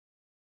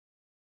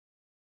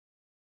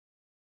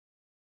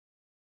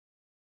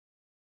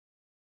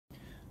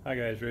Hi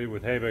guys, Ray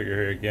with Habegger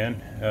here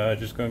again.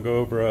 Just going to go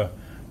over a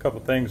couple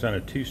things on a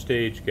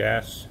two-stage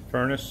gas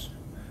furnace,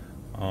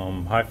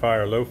 high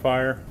fire, low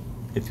fire.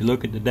 If you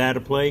look at the data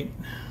plate,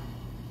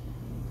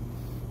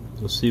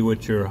 you'll see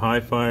what your high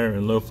fire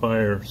and low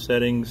fire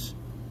settings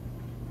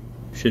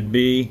should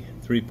be.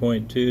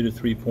 3.2 to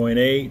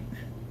 3.8,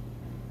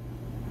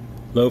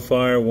 low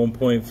fire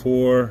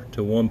 1.4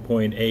 to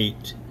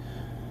 1.8,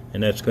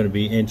 and that's going to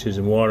be inches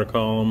in water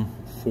column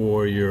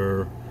for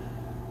your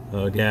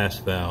gas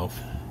valve.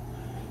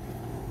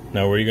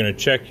 Now where you're going to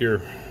check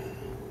your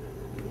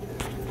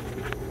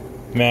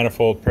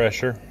manifold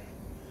pressure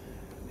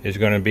is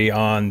going to be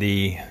on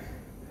the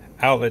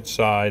outlet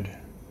side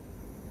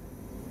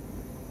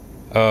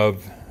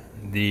of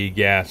the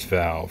gas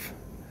valve.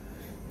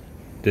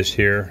 This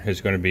here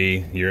is going to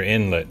be your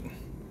inlet.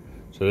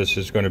 So this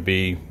is going to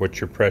be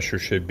what your pressure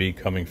should be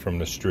coming from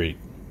the street.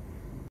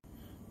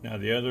 Now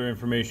the other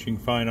information you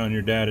can find on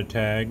your data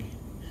tag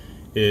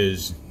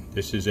is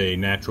this is a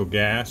natural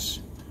gas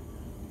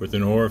with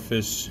an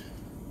orifice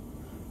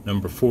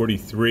number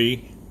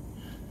 43,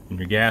 and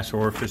your gas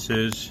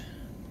orifices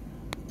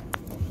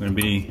are going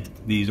to be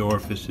these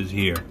orifices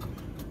here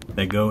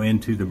that go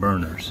into the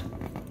burners.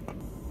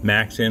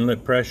 Max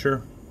inlet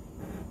pressure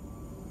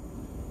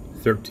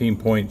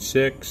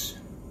 13.6,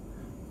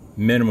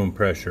 minimum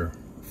pressure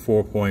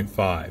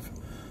 4.5.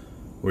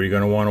 Where you're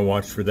going to want to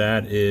watch for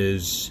that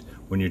is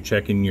when you're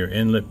checking your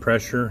inlet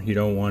pressure, you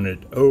don't want it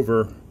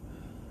over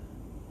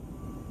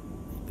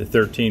the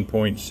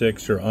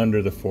 13.6 or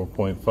under the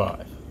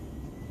 4.5.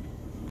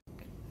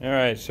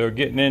 Alright, so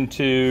getting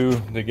into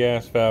the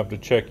gas valve to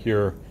check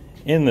your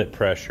inlet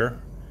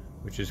pressure,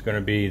 which is going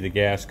to be the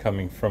gas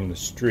coming from the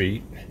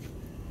street.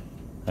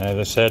 As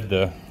I said,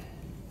 the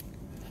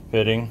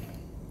fitting,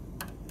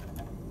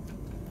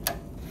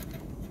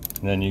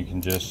 and then you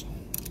can just,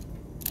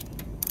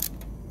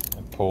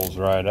 it pulls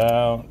right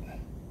out.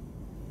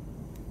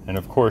 And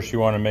of course you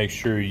want to make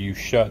sure you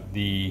shut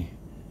the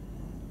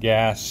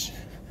gas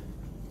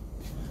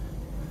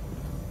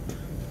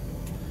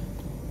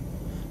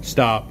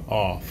stop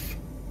off,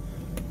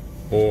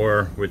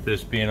 or with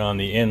this being on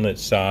the inlet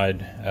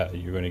side,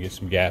 you're going to get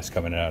some gas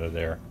coming out of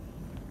there.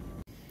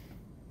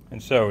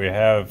 And so we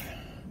have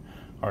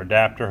our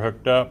adapter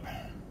hooked up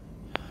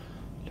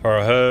to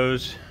our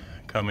hose,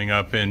 coming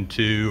up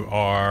into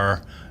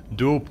our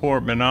dual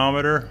port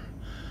manometer.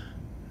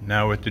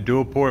 Now with the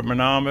dual port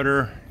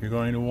manometer, you're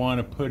going to want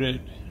to put it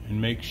and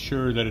make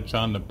sure that it's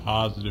on the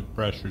positive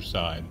pressure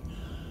side.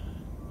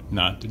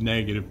 Not the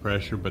negative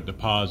pressure, but the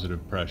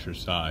positive pressure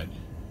side.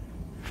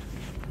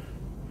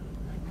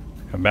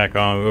 Come back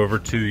on over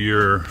to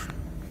your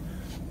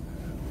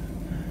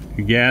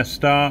gas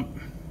stop.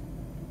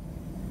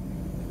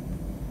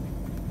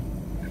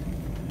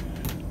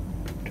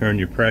 Turn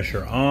your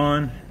pressure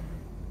on.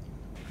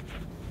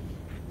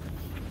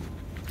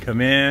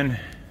 Come in,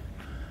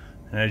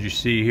 and as you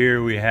see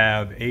here, we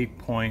have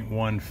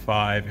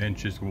 8.15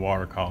 inches of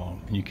water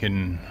column. You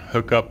can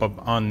hook up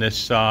on this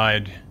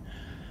side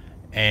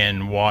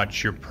and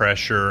watch your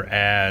pressure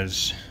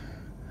as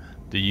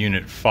the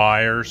unit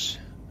fires.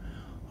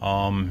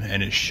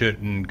 And it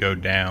shouldn't go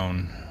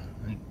down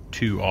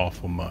too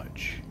awful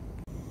much.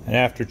 And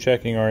after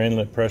checking our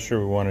inlet pressure,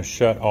 we want to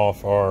shut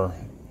off our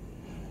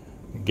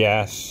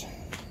gas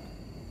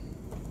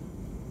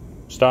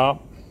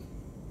stop,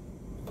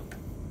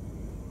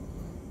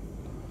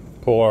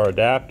 pull our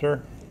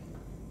adapter,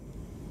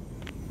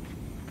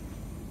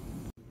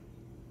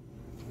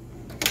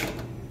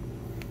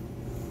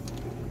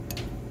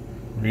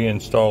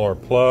 reinstall our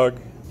plug,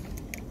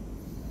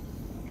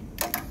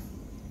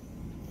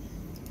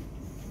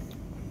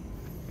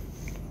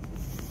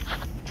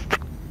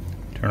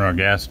 turn our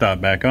gas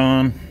stop back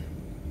on.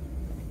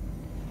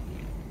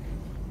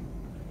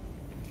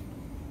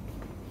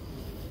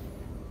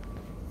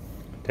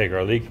 Take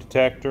our leak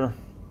detector,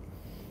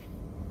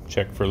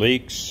 check for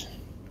leaks.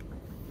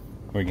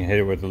 We can hit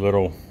it with a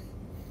little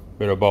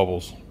bit of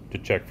bubbles to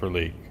check for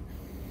leak.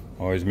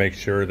 Always make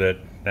sure that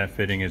that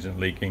fitting isn't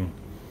leaking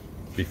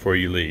before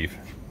you leave.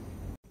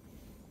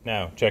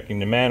 Now checking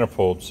the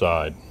manifold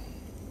side.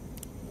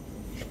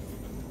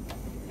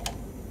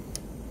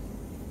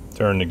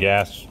 Turn the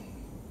gas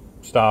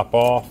stop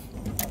off,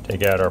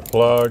 take out our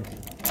plug.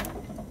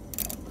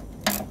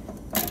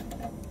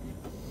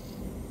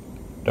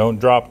 Don't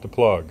drop the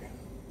plug.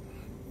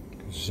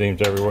 It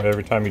seems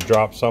every time you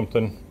drop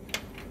something,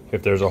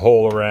 if there's a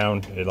hole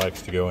around, it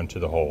likes to go into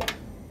the hole.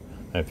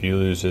 And if you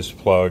lose this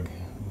plug,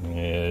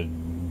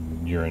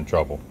 you're in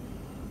trouble.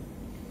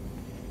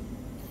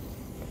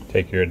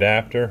 Take your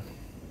adapter,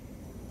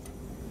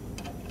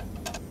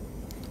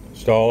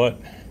 install it.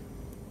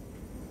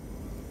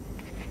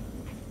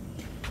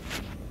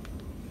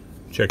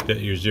 Check that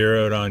you're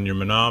zeroed on your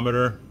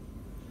manometer.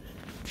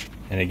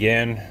 And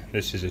again,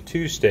 this is a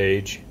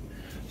two-stage,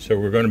 so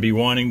we're going to be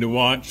wanting to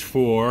watch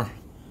for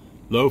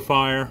low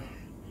fire,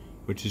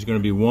 which is going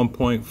to be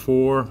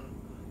 1.4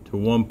 to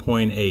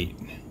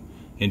 1.8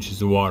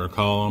 inches of water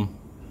column.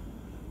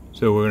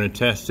 So we're going to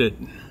test it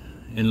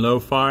in low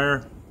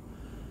fire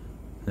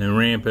and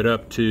ramp it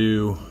up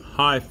to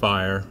high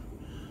fire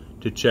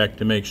to check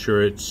to make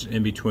sure it's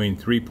in between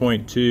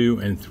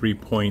 3.2 and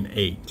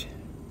 3.8.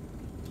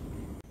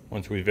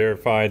 Once we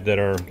verified that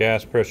our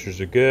gas pressures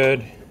are good,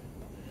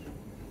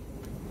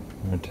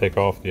 I'm going to take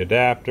off the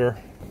adapter,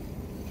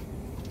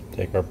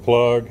 take our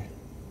plug,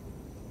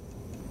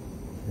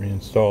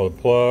 reinstall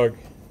the plug,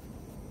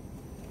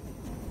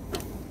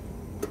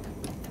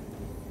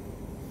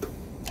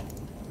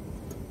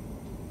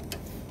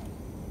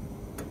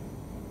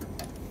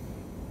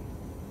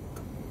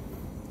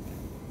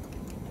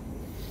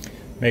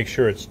 make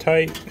sure it's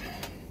tight,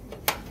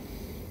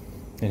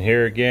 and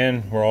here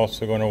again we're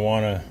also going to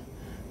want to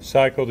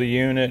cycle the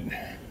unit,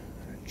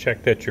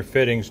 check that your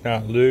fitting's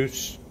not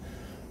loose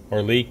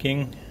or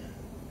leaking.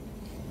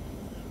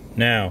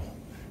 Now,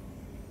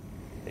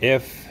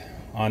 if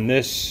on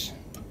this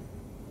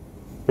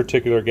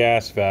particular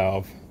gas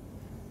valve,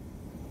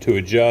 to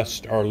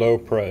adjust our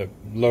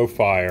low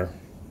fire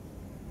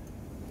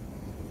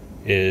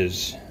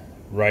is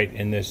right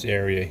in this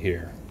area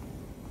here.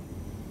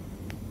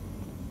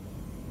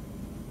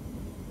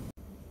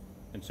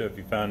 And so if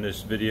you found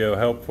this video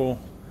helpful,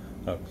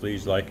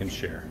 please like and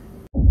share.